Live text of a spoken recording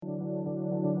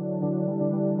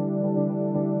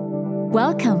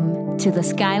Welcome to the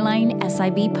Skyline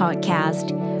SIB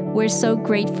podcast. We're so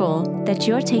grateful that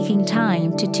you're taking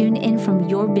time to tune in from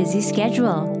your busy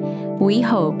schedule. We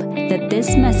hope that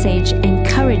this message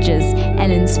encourages and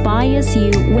inspires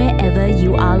you wherever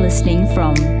you are listening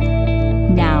from.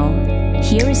 Now,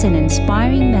 here is an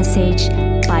inspiring message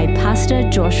by Pastor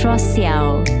Joshua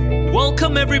Xiao.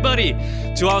 Welcome everybody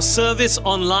to our service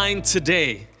online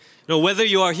today. Whether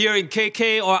you are here in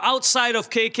KK or outside of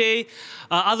KK,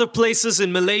 other places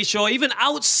in Malaysia, or even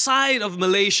outside of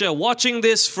Malaysia, watching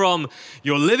this from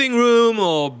your living room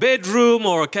or bedroom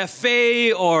or a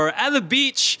cafe or at the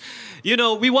beach,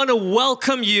 we want to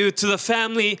welcome you to the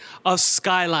family of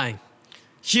Skyline.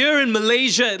 Here in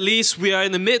Malaysia, at least, we are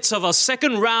in the midst of our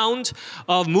second round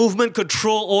of Movement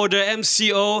Control Order,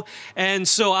 MCO. And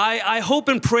so I hope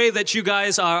and pray that you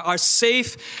guys are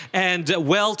safe and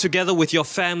well together with your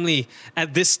family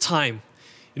at this time.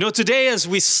 Today as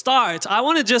we start, I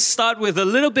want to just start with a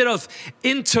little bit of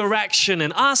interaction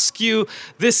and ask you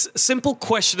this simple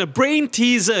question, a brain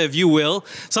teaser, if you will,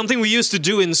 something we used to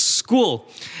do in school.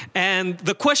 And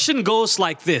the question goes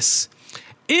like this.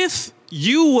 If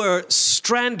you were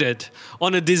stranded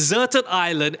on a deserted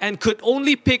island and could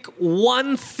only pick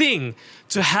one thing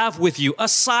to have with you,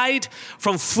 aside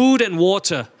from food and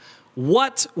water,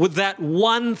 what would that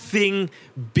one thing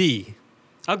be?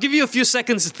 I'll give you a few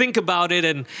seconds to think about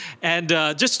it and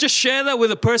just share that with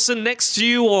the person next to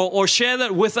you or share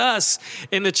that with us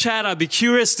in the chat. I'd be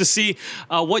curious to see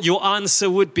what your answer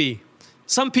would be.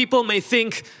 Some people may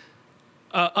think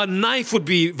a knife would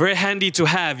be very handy to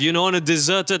have, on a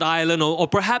deserted island, or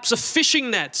perhaps a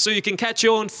fishing net so you can catch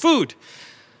your own food.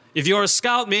 If you're a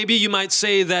scout, maybe you might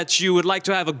say that you would like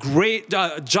to have a great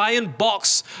giant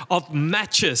box of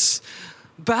matches.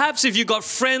 Perhaps if you got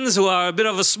friends who are a bit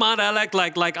of a smart aleck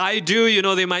like I do,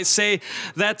 they might say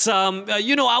that,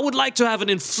 I would like to have an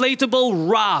inflatable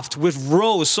raft with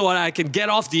rows so that I can get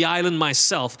off the island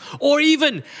myself. Or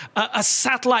even a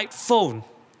satellite phone.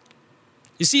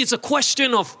 You see, it's a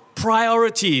question of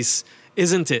priorities,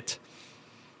 isn't it?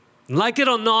 Like it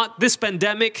or not, this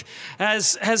pandemic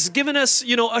has given us,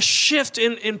 a shift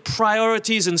in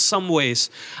priorities in some ways.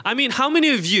 I mean, how many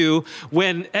of you,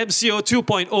 when MCO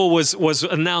 2.0 was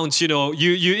announced,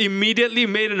 you immediately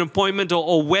made an appointment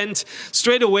or went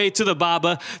straight away to the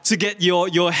barber to get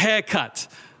your hair cut?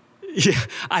 Yeah,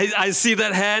 I see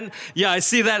that hand. Yeah, I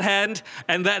see that hand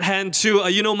and that hand too.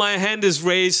 My hand is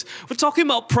raised. We're talking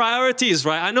about priorities,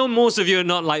 right? I know most of you are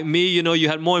not like me. You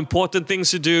had more important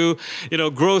things to do,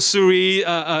 grocery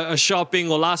shopping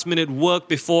or last minute work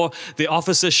before the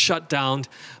offices shut down.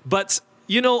 But,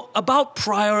 about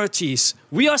priorities,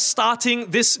 we are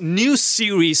starting this new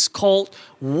series called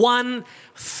One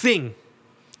Thing.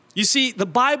 You see, the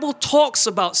Bible talks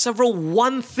about several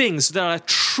one things that are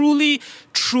truly,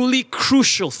 truly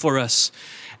crucial for us.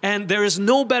 And there is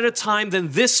no better time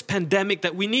than this pandemic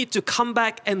that we need to come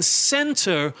back and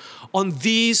center on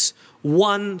these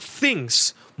one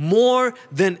things more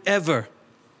than ever.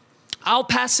 Our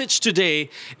passage today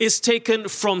is taken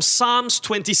from Psalms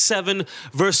 27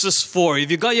 verses 4. If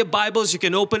you got your Bibles, you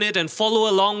can open it and follow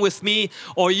along with me,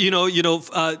 or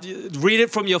read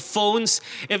it from your phones.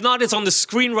 If not, it's on the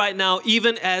screen right now,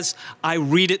 even as I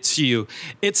read it to you.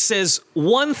 It says,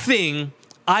 "One thing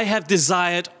I have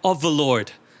desired of the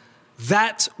Lord,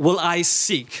 that will I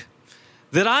seek,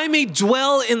 that I may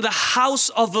dwell in the house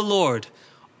of the Lord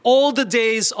all the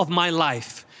days of my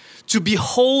life, to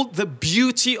behold the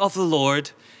beauty of the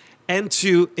Lord and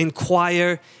to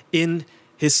inquire in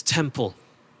His temple."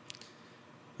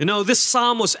 This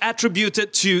psalm was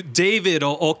attributed to David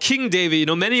or King David.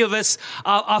 Many of us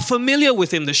are familiar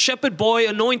with him, the shepherd boy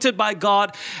anointed by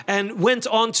God and went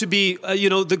on to be,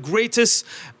 the greatest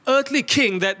earthly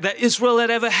king that Israel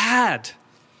had ever had.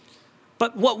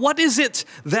 But what is it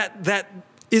that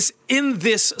is in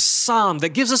this psalm that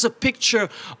gives us a picture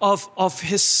of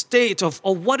his state, of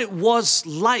what it was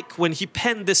like when he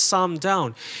penned this psalm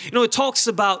down? It talks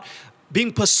about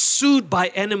being pursued by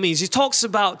enemies. He talks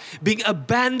about being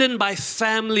abandoned by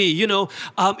family.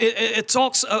 It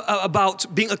talks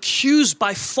about being accused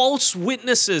by false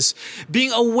witnesses,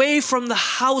 being away from the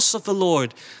house of the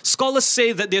Lord. Scholars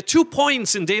say that there are 2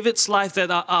 points in David's life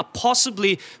that are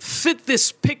possibly fit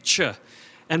this picture.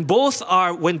 And both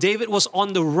are when David was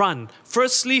on the run.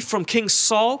 Firstly, from King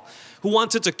Saul, who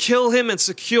wanted to kill him and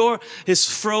secure his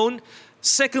throne.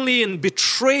 Secondly, in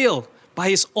betrayal by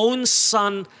his own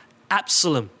son,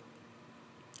 Absalom.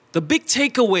 The big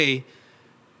takeaway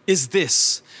is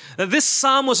this, That this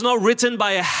psalm was not written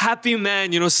by a happy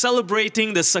man,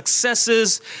 celebrating the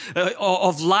successes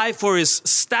of life or his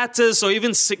status or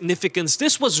even significance.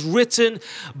 This was written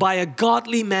by a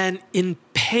godly man in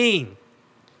pain,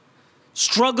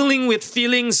 struggling with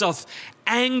feelings of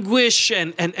anguish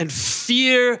and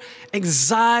fear,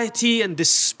 anxiety and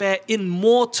despair, in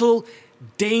mortal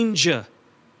danger,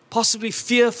 possibly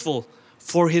fearful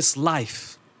for his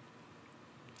life.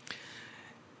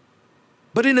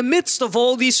 But in the midst of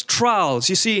all these trials,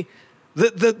 you see,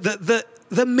 the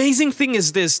amazing thing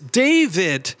is this: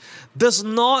 David does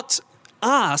not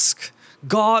ask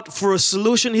God for a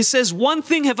solution. He says, "One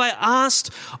thing have I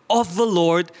asked of the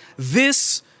Lord,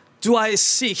 this do I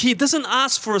seek." He doesn't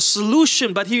ask for a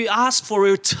solution, but he asks for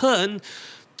a return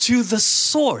to the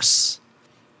source.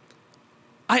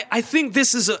 I think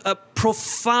this is a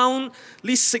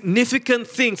profoundly significant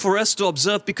thing for us to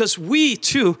observe, because we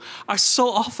too are so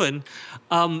often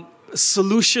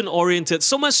solution-oriented.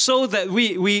 So much so that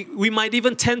we might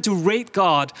even tend to rate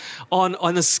God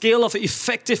on a scale of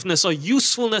effectiveness or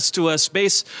usefulness to us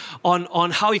based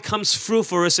on how He comes through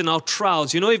for us in our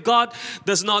trials. If God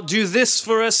does not do this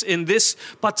for us in this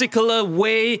particular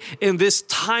way, in this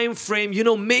time frame,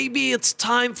 maybe it's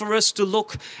time for us to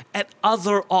look at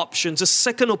other options, a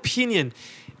second opinion,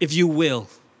 if you will.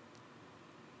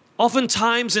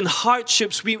 Oftentimes in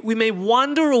hardships, we may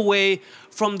wander away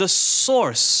from the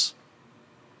source,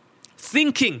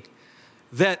 thinking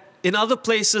that in other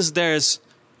places there's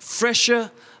fresher,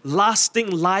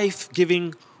 lasting,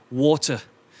 life-giving water.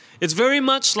 It's very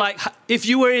much like if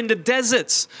you were in the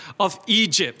deserts of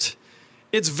Egypt.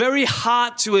 It's very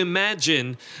hard to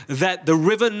imagine that the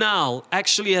River Nile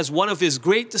actually has one of its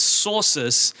greatest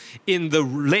sources in the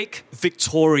Lake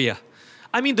Victoria.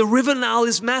 The River Nile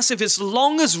is massive. It's the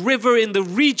longest river in the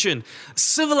region.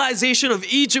 Civilization of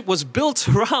Egypt was built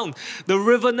around the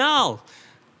River Nile.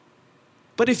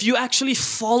 But if you actually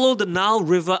follow the Nile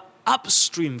River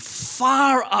upstream,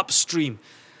 far upstream,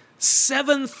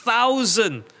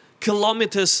 7,000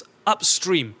 kilometers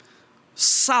upstream,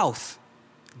 south,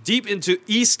 deep into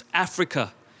East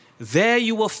Africa, there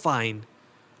you will find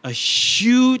a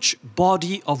huge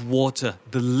body of water,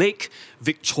 the Lake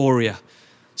Victoria.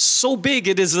 So big,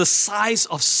 it is the size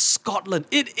of Scotland.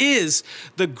 It is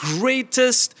the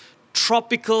greatest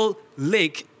tropical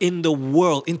lake in the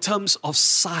world in terms of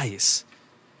size.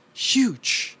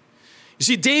 Huge. You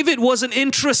see, David wasn't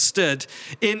interested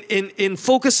in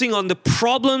focusing on the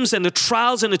problems and the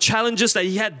trials and the challenges that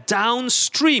he had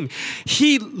downstream.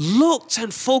 He looked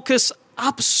and focused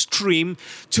upstream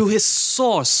to his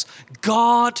source,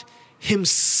 God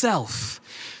Himself.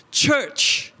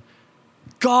 Church,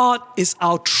 God is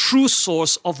our true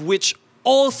source of which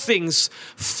all things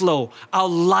flow. Our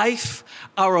life,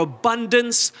 our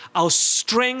abundance, our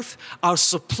strength, our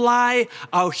supply,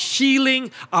 our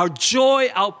healing, our joy,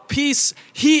 our peace.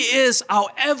 He is our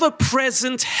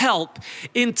ever-present help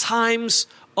in times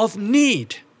of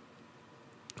need.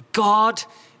 God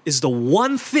is the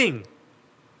one thing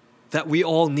that we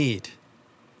all need.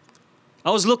 I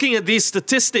was looking at these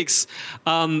statistics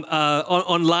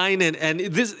online, and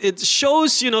it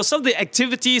shows, some of the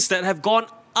activities that have gone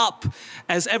up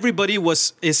as everybody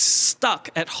is stuck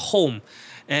at home.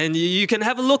 And you can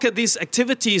have a look at these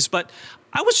activities, but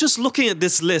I was just looking at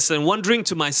this list and wondering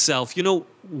to myself,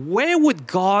 where would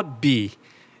God be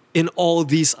in all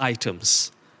these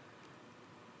items?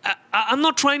 I'm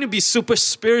not trying to be super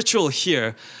spiritual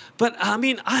here, but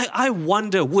I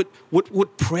wonder,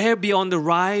 would prayer be on the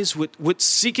rise? Would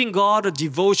seeking God or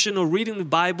devotion or reading the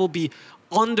Bible be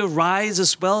on the rise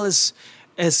as well as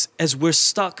we're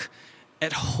stuck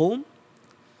at home?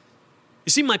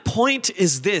 You see, my point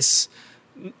is this.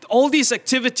 All these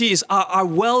activities are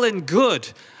well and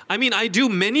good. I do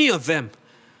many of them.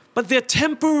 But they're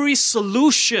temporary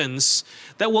solutions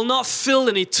that will not fill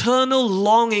an eternal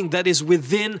longing that is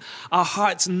within our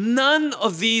hearts. None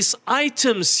of these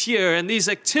items here and these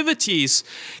activities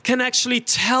can actually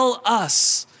tell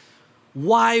us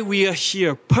why we are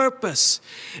here, purpose.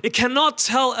 It cannot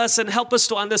tell us and help us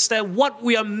to understand what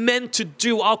we are meant to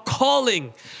do, our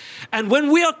calling. And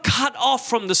when we are cut off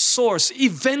from the source,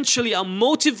 eventually our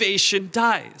motivation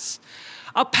dies.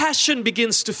 Our passion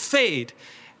begins to fade,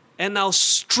 and our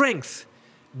strength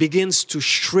begins to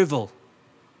shrivel.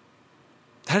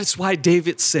 That is why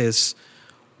David says,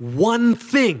 one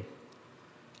thing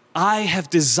I have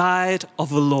desired of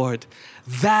the Lord,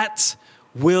 that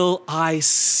will I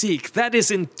seek. That is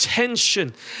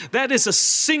intention. That is a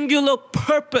singular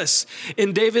purpose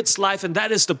in David's life, and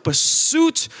that is the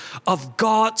pursuit of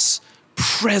God's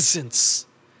presence.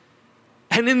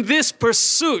 And in this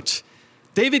pursuit,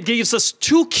 David gives us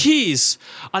 2 keys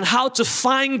on how to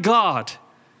find God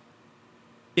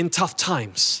in tough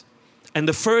times. And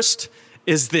the first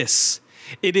is this: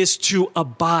 it is to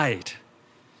abide.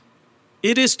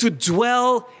 It is to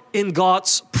dwell in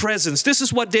God's presence. This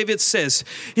is what David says.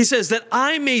 He says that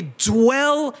I may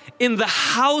dwell in the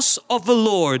house of the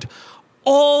Lord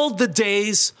all the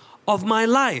days of my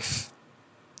life.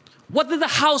 What did the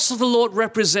house of the Lord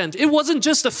represent? It wasn't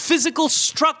just a physical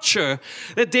structure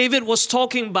that David was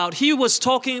talking about. He was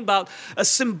talking about a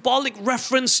symbolic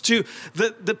reference to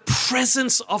the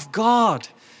presence of God.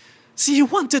 See, he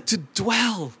wanted to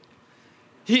dwell.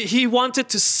 He wanted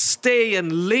to stay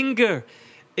and linger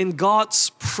in God's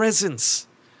presence,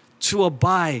 to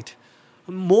abide.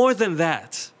 More than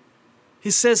that, he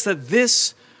says that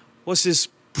this was his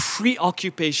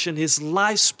preoccupation, his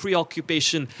life's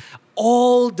preoccupation,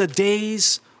 all the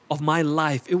days of my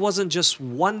life. It wasn't just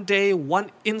one day,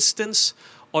 one instance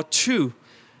or two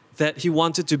that he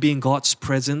wanted to be in God's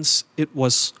presence. It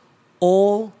was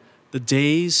all the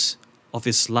days of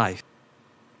his life.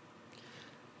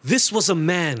 This was a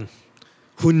man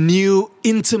who knew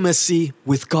intimacy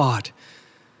with God.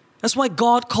 That's why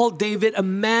God called David a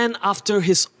man after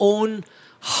his own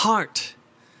heart.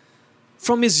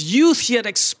 From his youth, he had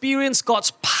experienced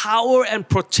God's power and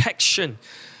protection.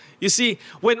 You see,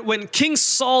 when King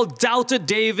Saul doubted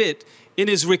David in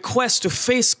his request to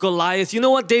face Goliath, you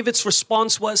know what David's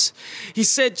response was? He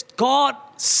said, God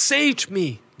saved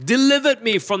me, delivered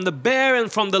me from the bear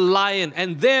and from the lion,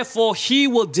 and therefore he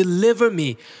will deliver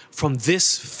me from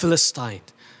this Philistine.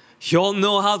 You all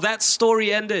know how that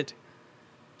story ended.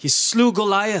 He slew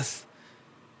Goliath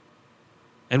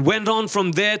and went on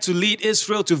from there to lead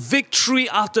Israel to victory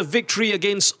after victory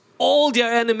against all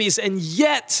their enemies. And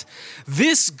yet,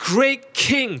 this great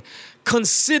king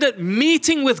considered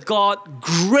meeting with God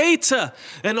greater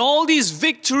than all these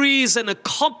victories and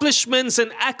accomplishments and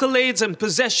accolades and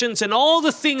possessions and all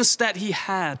the things that he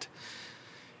had.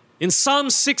 In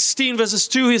Psalm 16 verses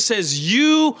 2, he says,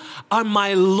 you are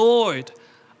my Lord.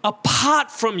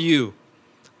 Apart from you,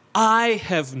 I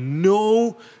have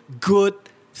no good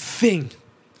thing.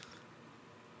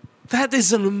 That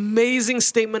is an amazing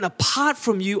statement. Apart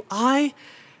from you, I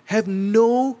have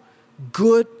no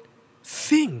good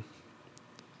thing.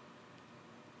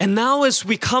 And now as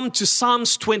we come to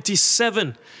Psalms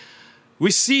 27, we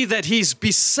see that he's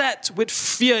beset with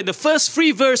fear. In the first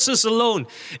 3 verses alone,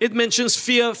 it mentions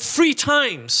fear 3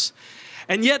 times.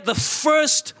 And yet the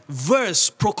first verse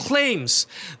proclaims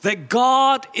that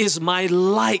God is my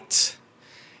light.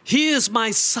 He is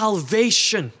my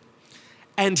salvation.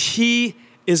 And He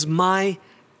is my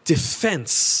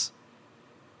defense.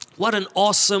 What an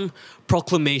awesome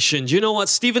proclamation. You know what?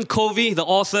 Stephen Covey, the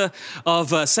author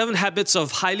of 7 Habits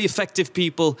of Highly Effective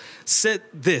People, said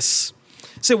this.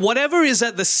 He said, whatever is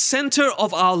at the center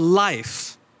of our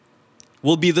life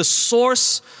will be the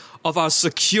source of our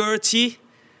security,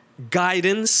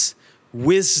 guidance,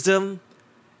 wisdom,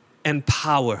 and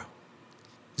power.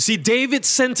 You see, David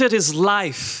centered his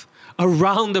life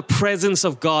around the presence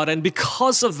of God. And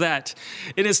because of that,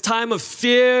 in his time of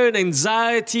fear and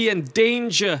anxiety and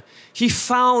danger, he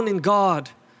found in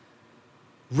God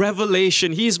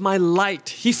revelation. He is my light.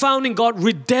 He found in God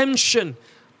redemption,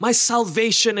 my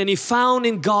salvation. And he found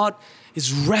in God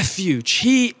his refuge.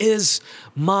 He is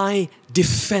my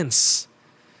defense.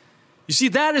 You see,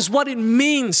 that is what it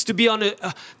means to be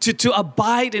to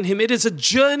abide in Him. It is a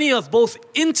journey of both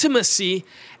intimacy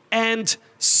and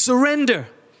surrender.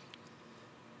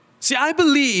 See, I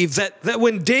believe that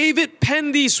when David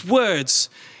penned these words,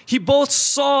 he both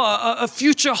saw a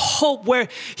future hope where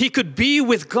he could be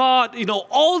with God,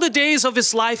 all the days of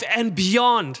his life and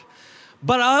beyond.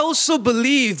 But I also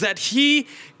believe that he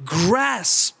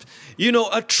grasped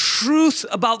a truth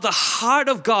about the heart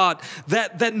of God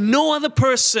that no other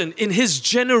person in his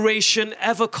generation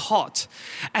ever caught.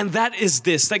 And that is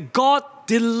this, that God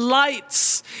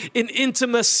delights in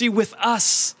intimacy with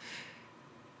us.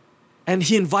 And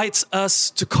He invites us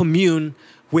to commune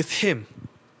with Him.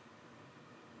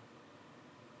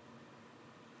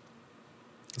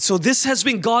 So this has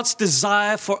been God's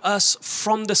desire for us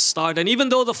from the start. And even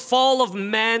though the fall of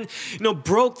man,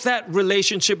 broke that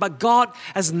relationship, but God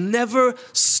has never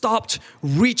stopped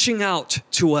reaching out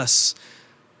to us.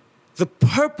 The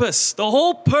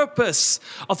whole purpose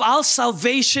of our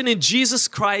salvation in Jesus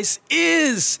Christ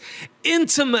is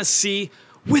intimacy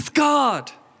with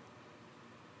God.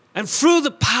 And through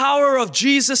the power of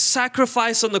Jesus'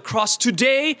 sacrifice on the cross,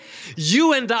 today,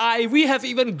 you and I, we have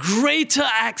even greater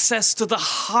access to the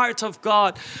heart of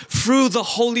God through the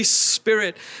Holy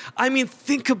Spirit. I mean,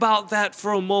 think about that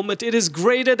for a moment. It is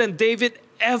greater than David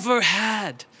ever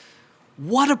had.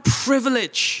 What a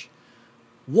privilege.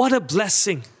 What a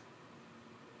blessing.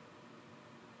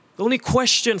 The only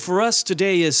question for us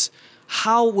today is,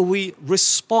 how will we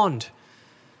respond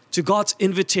to God's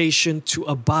invitation to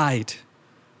abide,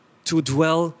 to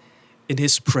dwell in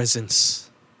His presence?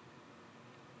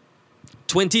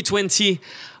 2020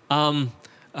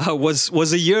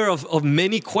 was a year of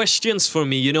many questions for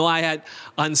me. You know, I had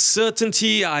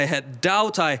uncertainty, I had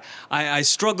doubt, I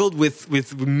struggled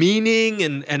with meaning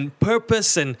and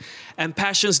purpose and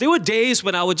passions. There were days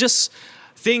when I would just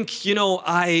think, you know,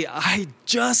 I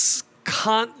just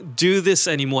can't do this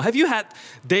anymore. Have you had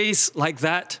days like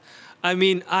that? I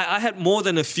mean, I had more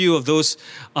than a few of those,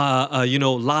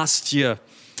 last year.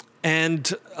 And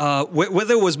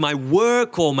whether it was my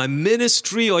work or my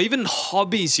ministry or even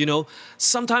hobbies, you know,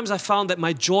 sometimes I found that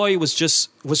my joy was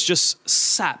just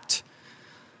sapped.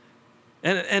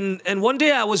 And one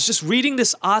day I was just reading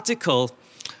this article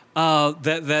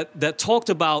that talked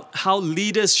about how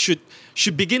leaders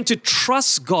should begin to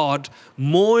trust God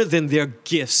more than their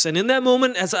gifts. And in that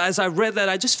moment, as I read that,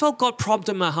 I just felt God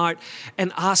prompted my heart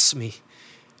and asked me,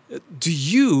 do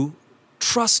you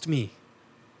trust me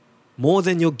more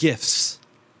than your gifts?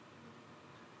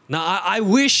 Now, I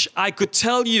wish I could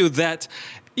tell you that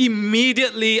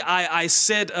immediately I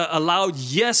said aloud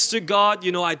yes to God.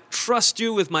 You know, I trust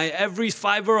you with my every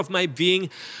fiber of my being.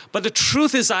 But the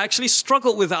truth is, I actually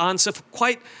struggled with the answer for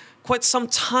quite some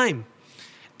time.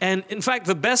 And in fact,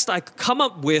 the best I could come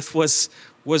up with was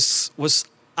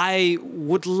I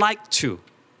would like to.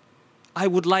 I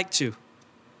would like to.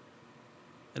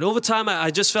 And over time, I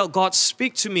just felt God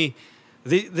speak to me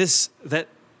that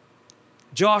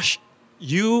Josh,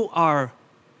 you have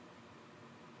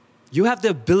the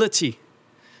ability,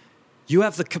 you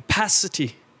have the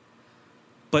capacity,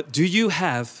 but do you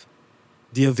have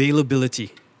the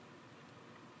availability?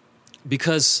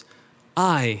 Because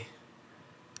I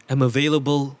am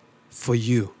available for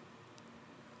you.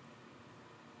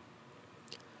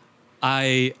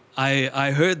 I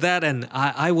heard that and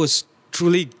I was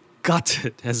truly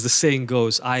gutted, as the saying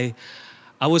goes. I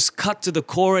was cut to the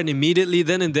core, and immediately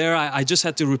then and there I just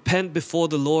had to repent before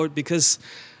the Lord, because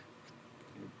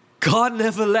God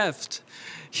never left.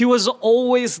 He was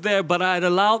always there, but I had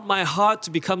allowed my heart to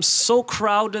become so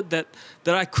crowded that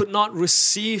I could not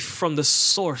receive from the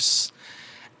source.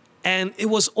 And it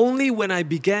was only when I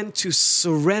began to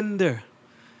surrender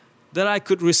that I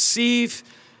could receive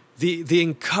the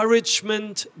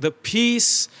encouragement, the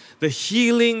peace, the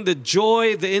healing, the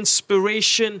joy, the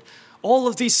inspiration, all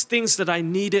of these things that I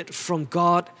needed from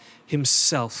God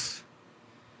Himself.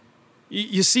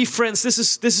 You see, friends, this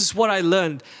is what I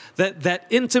learned, that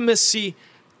intimacy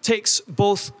takes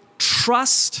both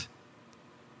trust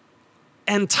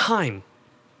and time.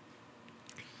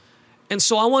 And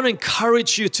so I want to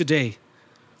encourage you today,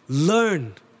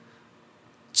 learn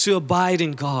to abide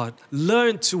in God.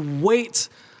 Learn to wait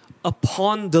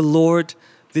upon the Lord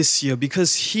this year,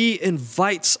 because He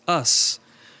invites us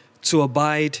to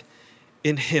abide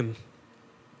in Him.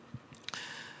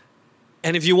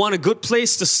 And if you want a good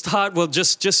place to start, well,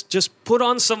 just put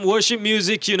on some worship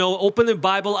music, you know, open the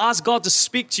Bible, ask God to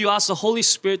speak to you, ask the Holy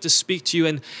Spirit to speak to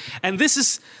you. And this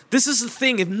is the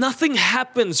thing. If nothing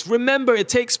happens, remember, it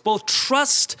takes both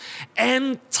trust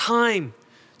and time.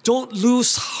 Don't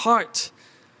lose heart.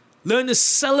 Learn to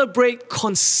celebrate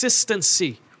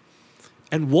consistency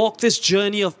and walk this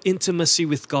journey of intimacy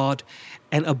with God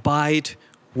and abide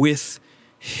with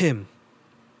Him.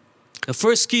 The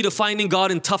first key to finding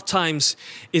God in tough times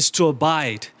is to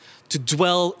abide, to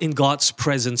dwell in God's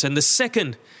presence. And the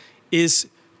second is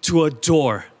to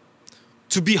adore,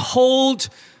 to behold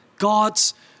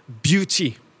God's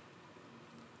beauty.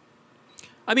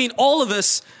 I mean, all of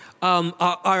us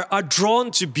are drawn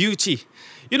to beauty.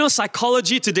 You know,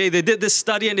 psychology today, they did this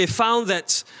study and they found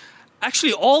that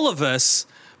actually all of us,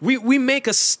 we make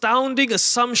astounding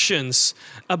assumptions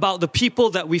about the people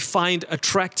that we find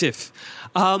attractive.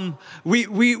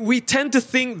 We tend to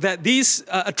think that these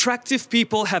attractive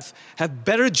people have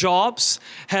better jobs,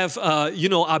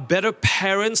 are better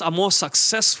parents, are more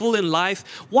successful in life.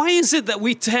 Why is it that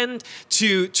we tend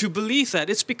to believe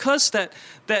that? It's because that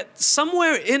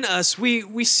somewhere in us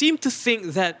we seem to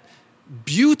think that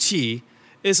beauty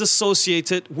is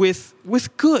associated with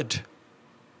good.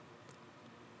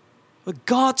 But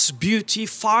God's beauty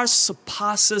far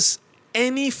surpasses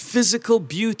any physical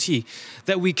beauty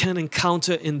that we can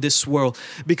encounter in this world.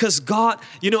 Because God,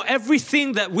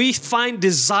 everything that we find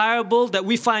desirable, that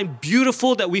we find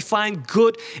beautiful, that we find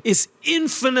good is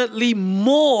infinitely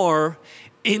more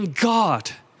in God.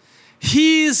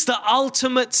 He is the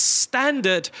ultimate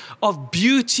standard of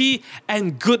beauty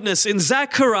and goodness. In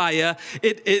Zechariah,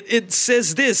 it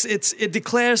says this, it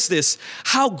declares this: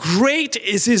 how great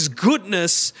is His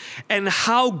goodness and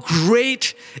how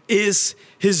great is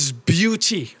His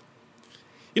beauty.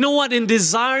 You know what? In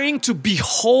desiring to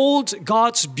behold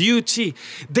God's beauty,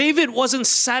 David wasn't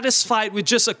satisfied with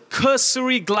just a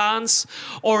cursory glance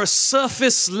or a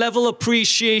surface level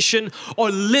appreciation or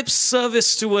lip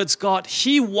service towards God.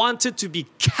 He wanted to be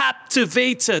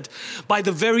captivated by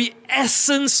the very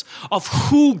essence of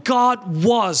who God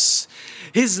was,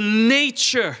 His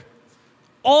nature,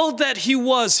 all that He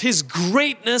was, His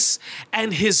greatness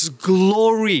and His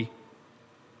glory.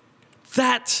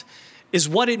 That is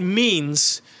what it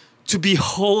means to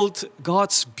behold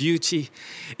God's beauty.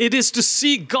 It is to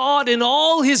see God in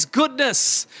all His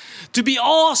goodness, to be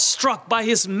awestruck by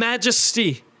His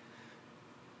majesty,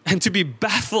 and to be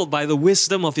baffled by the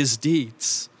wisdom of His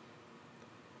deeds.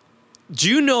 Do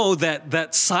you know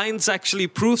that science actually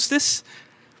proves this?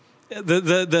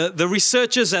 The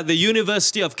researchers at the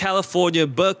University of California,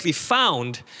 Berkeley,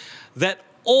 found that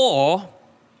awe,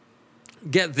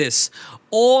 get this,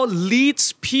 awe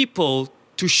leads people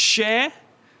to share,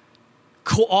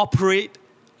 cooperate,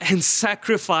 and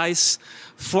sacrifice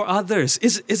for others.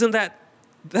 Isn't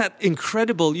that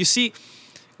incredible? You see,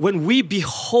 when we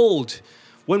behold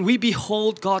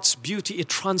God's beauty, it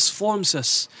transforms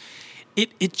us.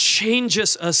 It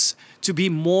changes us to be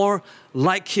more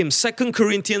like Him. 2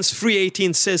 Corinthians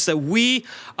 3:18 says that we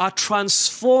are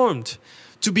transformed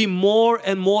to be more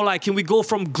and more like Him. We go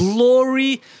from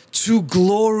glory to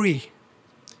glory.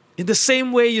 In the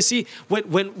same way, you see,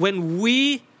 when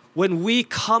we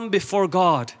come before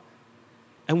God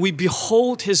and we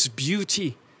behold His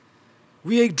beauty,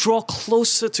 we draw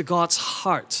closer to God's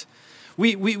heart.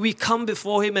 We come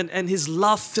before Him and His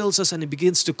love fills us and it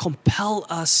begins to compel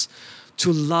us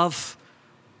to love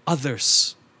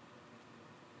others.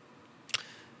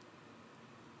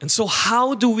 And so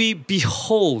how do we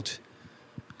behold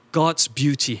God's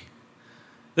beauty?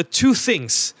 The two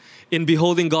things in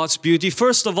beholding God's beauty.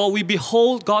 First of all, we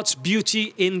behold God's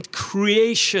beauty in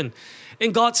creation,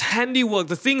 in God's handiwork,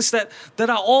 the things that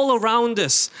are all around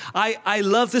us. I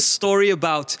love this story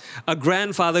about a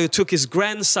grandfather who took his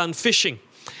grandson fishing.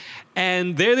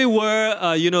 And there they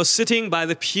were, sitting by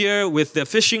the pier with their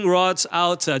fishing rods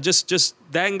out, just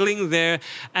dangling there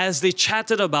as they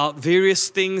chatted about various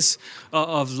things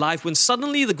of life. When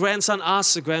suddenly the grandson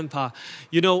asked the grandpa,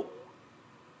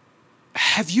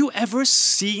 have you ever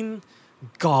seen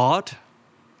God?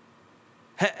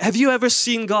 Have you ever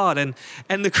seen God?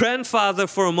 And the grandfather,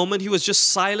 for a moment, he was just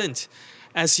silent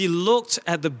as he looked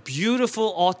at the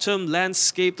beautiful autumn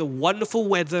landscape, the wonderful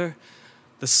weather,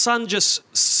 the sun just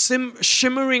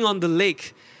shimmering on the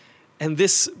lake, and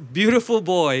this beautiful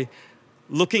boy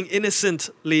looking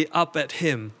innocently up at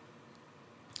him.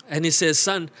 And he says,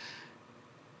 "Son,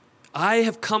 I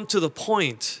have come to the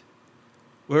point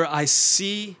where I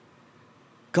see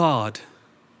God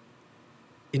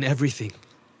in everything.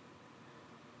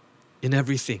 In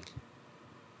everything.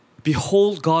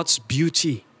 Behold God's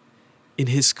beauty in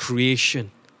His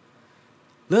creation.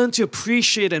 Learn to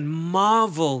appreciate and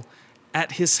marvel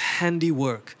at His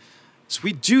handiwork." As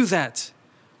we do that,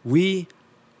 we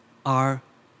are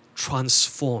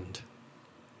transformed.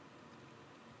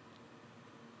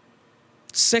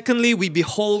 Secondly, we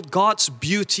behold God's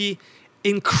beauty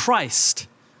in Christ.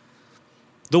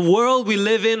 The world we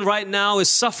live in right now is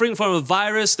suffering from a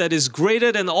virus that is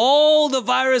greater than all the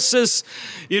viruses,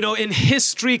 in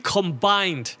history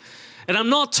combined. And I'm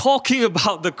not talking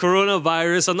about the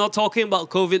coronavirus. I'm not talking about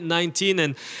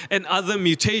COVID-19 and other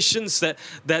mutations that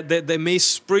may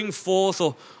spring forth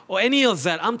or any of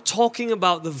that. I'm talking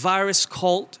about the virus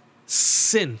called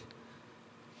sin.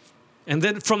 And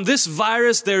then from this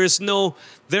virus, there is no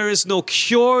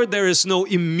cure, there is no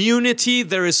immunity,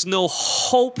 there is no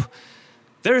hope.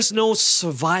 There is no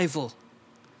survival.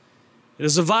 It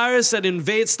is a virus that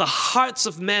invades the hearts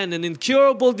of men, an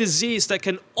incurable disease that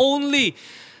can only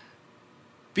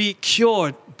be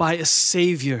cured by a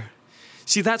Savior.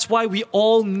 See, that's why we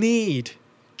all need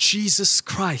Jesus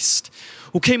Christ,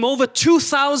 who came over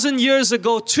 2,000 years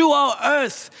ago to our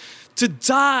earth to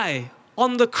die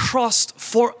on the cross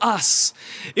for us.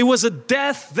 It was a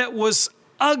death that was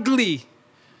ugly,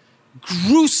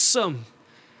 gruesome,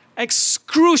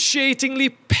 excruciatingly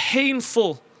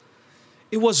painful.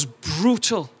 It was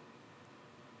brutal.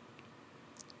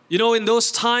 In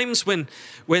those times when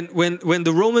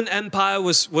the Roman Empire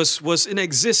was in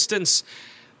existence,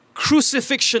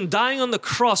 crucifixion, dying on the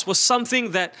cross, was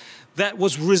something that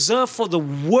was reserved for the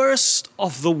worst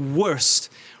of the worst.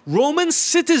 Roman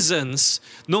citizens,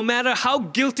 no matter how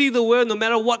guilty they were, no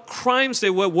matter what crimes they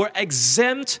were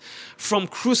exempt from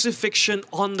crucifixion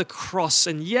on the cross.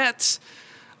 And yet,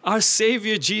 our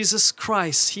Savior Jesus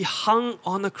Christ, He hung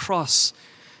on a cross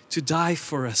to die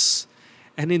for us.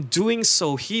 And in doing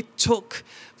so, He took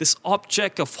this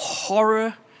object of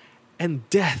horror and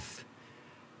death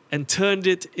and turned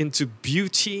it into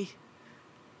beauty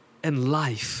and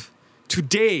life.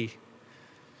 Today,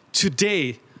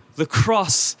 the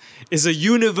cross is a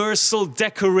universal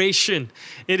decoration.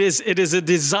 It is a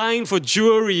design for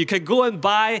jewelry. You can go and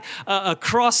buy a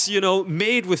cross,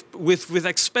 made with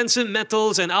expensive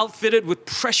metals and outfitted with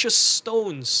precious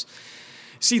stones.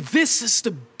 See, this is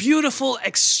the beautiful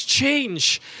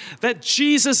exchange that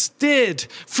Jesus did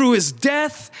through His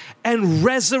death and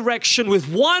resurrection. With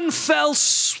one fell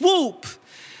swoop,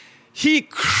 He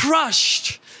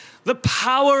crushed the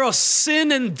power of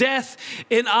sin and death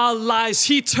in our lives.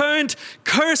 He turned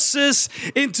curses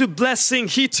into blessing.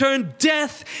 He turned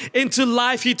death into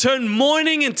life. He turned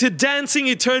mourning into dancing.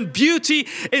 He turned beauty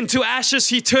into ashes.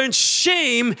 He turned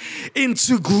shame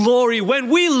into glory. When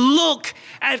we look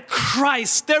at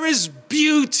Christ, there is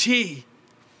beauty.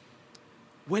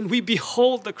 When we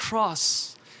behold the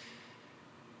cross,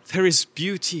 there is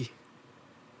beauty.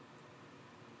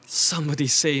 Somebody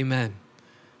say amen.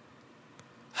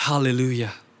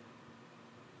 Hallelujah.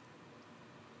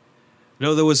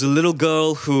 There was a little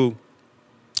girl who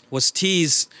was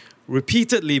teased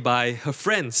repeatedly by her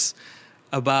friends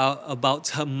about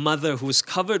her mother, who was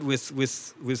covered with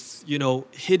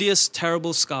hideous,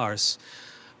 terrible scars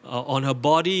on her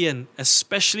body and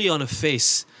especially on her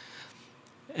face.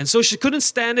 And so she couldn't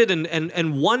stand it.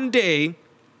 And one day,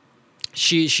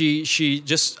 she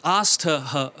just asked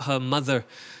her mother,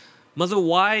 "Mother,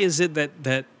 why is it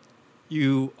that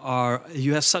you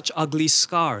have such ugly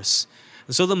scars?"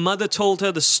 And so the mother told her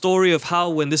the story of how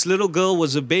when this little girl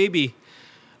was a baby,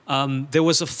 there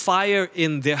was a fire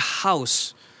in their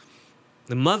house.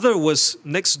 The mother was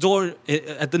next door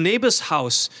at the neighbor's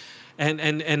house,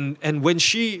 and when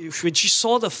she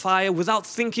saw the fire, without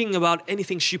thinking about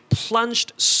anything, she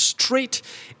plunged straight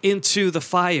into the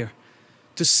fire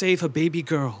to save her baby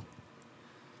girl.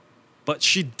 But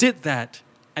she did that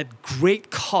at great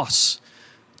cost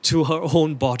to her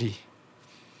own body.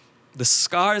 The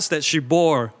scars that she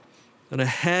bore on her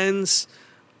hands,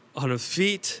 on her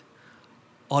feet,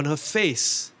 on her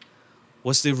face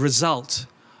was the result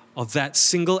of that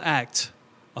single act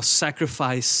of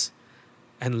sacrifice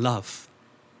and love.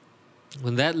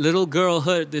 When that little girl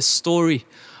heard this story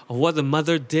of what the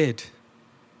mother did,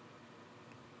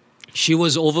 she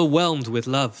was overwhelmed with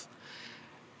love.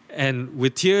 And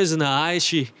with tears in her eyes,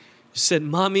 she said,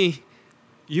 "Mommy,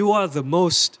 you are the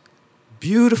most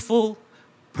beautiful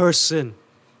person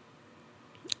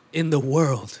in the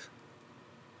world."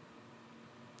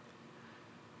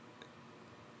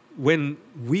 When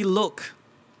we look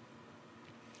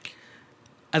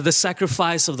at the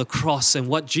sacrifice of the cross and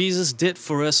what Jesus did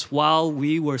for us while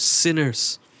we were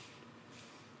sinners,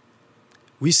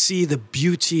 we see the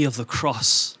beauty of the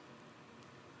cross.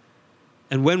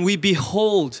 And when we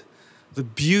behold the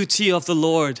beauty of the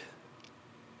Lord,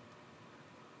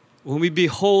 when we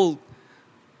behold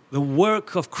the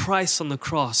work of Christ on the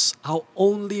cross, our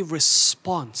only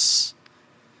response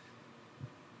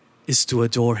is to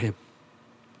adore Him.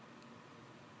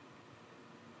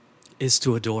 Is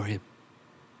to adore Him.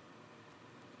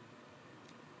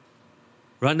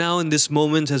 Right now in this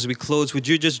moment as we close, would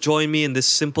you just join me in this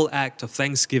simple act of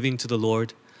thanksgiving to the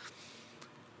Lord?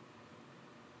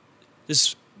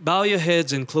 Just bow your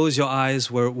heads and close your eyes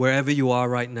wherever you are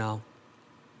right now.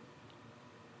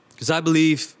 Because I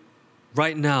believe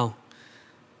right now,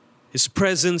 His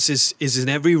presence is in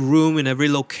every room, in every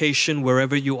location,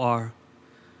 wherever you are.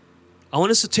 I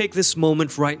want us to take this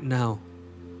moment right now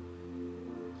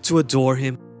to adore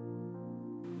Him.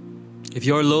 If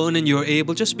you're alone and you're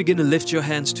able, just begin to lift your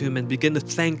hands to Him and begin to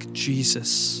thank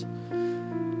Jesus.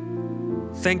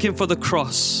 Thank Him for the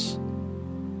cross.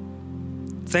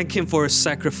 Thank Him for His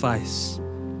sacrifice.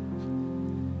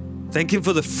 Thank Him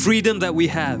for the freedom that we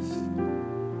have.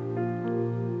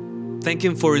 Thank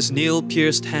Him for His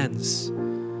nail-pierced hands,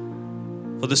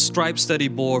 for the stripes that He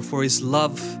bore, for His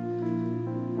love,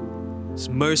 His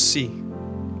mercy,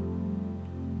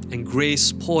 and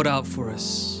grace poured out for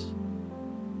us.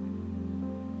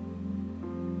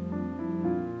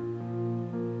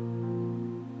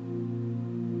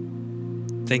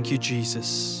 Thank you,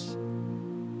 Jesus.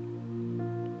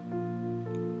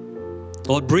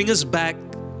 Lord, bring us back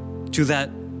to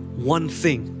that one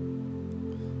thing.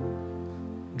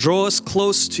 Draw us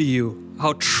close to You,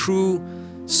 our true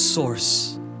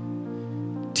source.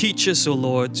 Teach us, O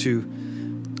Lord, to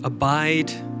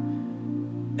abide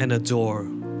and adore.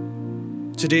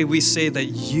 Today we say that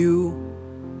you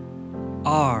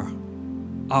are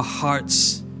our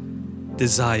heart's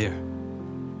desire.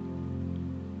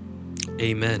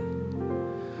 Amen.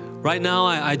 Right now,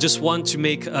 I just want to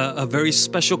make a very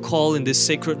special call in this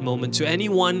sacred moment to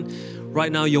anyone.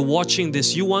 Right now, you're watching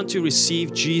this, you want to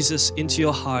receive Jesus into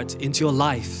your heart, into your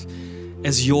life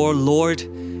as your Lord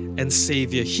and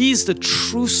Savior. He is the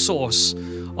true source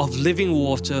of living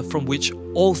water from which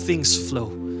all things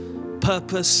flow.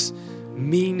 Purpose,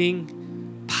 meaning,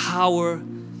 power,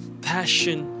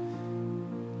 passion,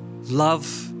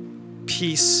 love,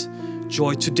 peace,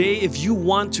 joy. Today, if you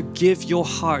want to give your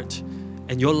heart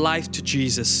and your life to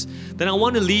Jesus, then I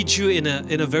want to lead you in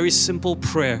a very simple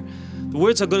prayer. The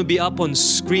words are going to be up on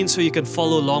screen so you can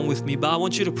follow along with me, but I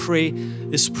want you to pray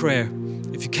this prayer.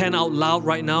 If you can, out loud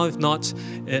right now. If not,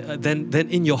 then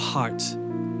in your heart.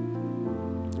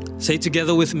 Say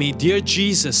together with me, Dear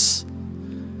Jesus,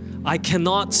 I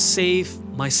cannot save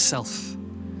myself.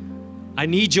 I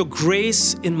need your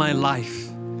grace in my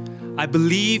life. I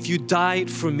believe you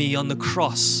died for me on the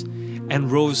cross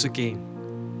and rose again.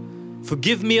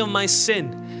 Forgive me of my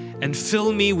sin and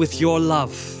fill me with your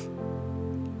love.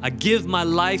 I give my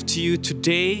life to you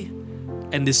today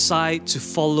and decide to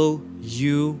follow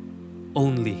you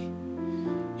only.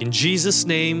 In Jesus'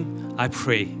 name I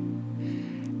pray.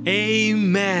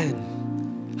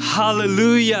 Amen.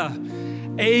 Hallelujah.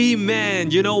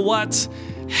 Amen. You know what?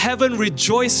 Heaven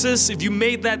rejoices if you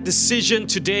made that decision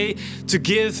today to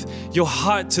give your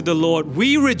heart to the Lord.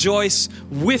 We rejoice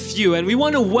with you and we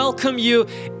want to welcome you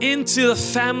into the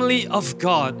family of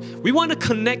God. We want to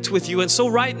connect with you. And so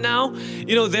right now,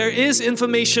 there is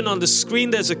information on the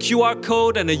screen. There's a QR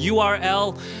code and a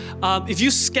URL. If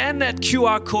you scan that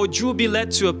QR code, you will be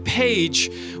led to a page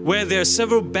where there are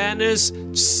several banners.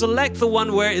 Select the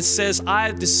one where it says,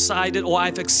 I've decided or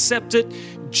I've accepted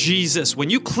Jesus. When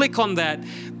you click on that,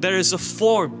 there is a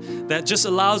form that just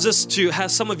allows us to have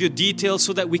some of your details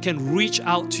so that we can reach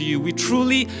out to you. We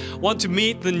truly want to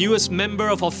meet the newest member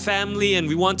of our family and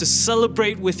we want to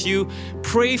celebrate with you,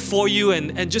 pray for you,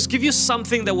 and just give you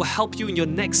something that will help you in your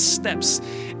next steps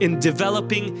in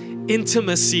developing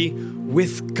intimacy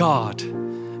with God.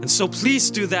 And so please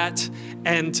do that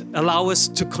and allow us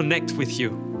to connect with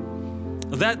you.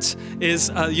 That is,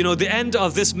 the end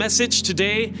of this message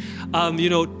today.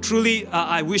 Truly,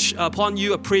 I wish upon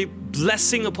you, I pray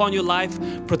blessing upon your life,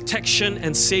 protection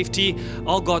and safety,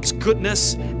 all God's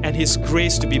goodness and His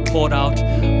grace to be poured out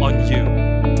on you.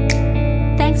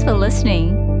 Thanks for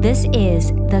listening. This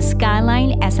is the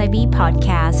Skyline SIB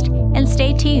podcast, and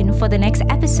stay tuned for the next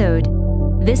episode.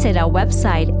 Visit our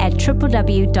website at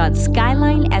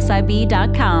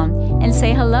www.skylinesib.com and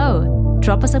say hello.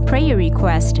 Drop us a prayer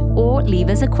request or leave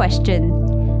us a question.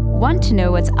 Want to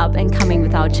know what's up and coming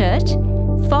with our church?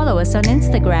 Follow us on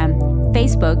Instagram,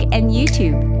 Facebook, and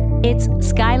YouTube. It's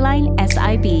Skyline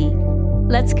SIB.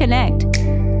 Let's connect.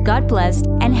 God bless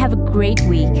and have a great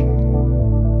week.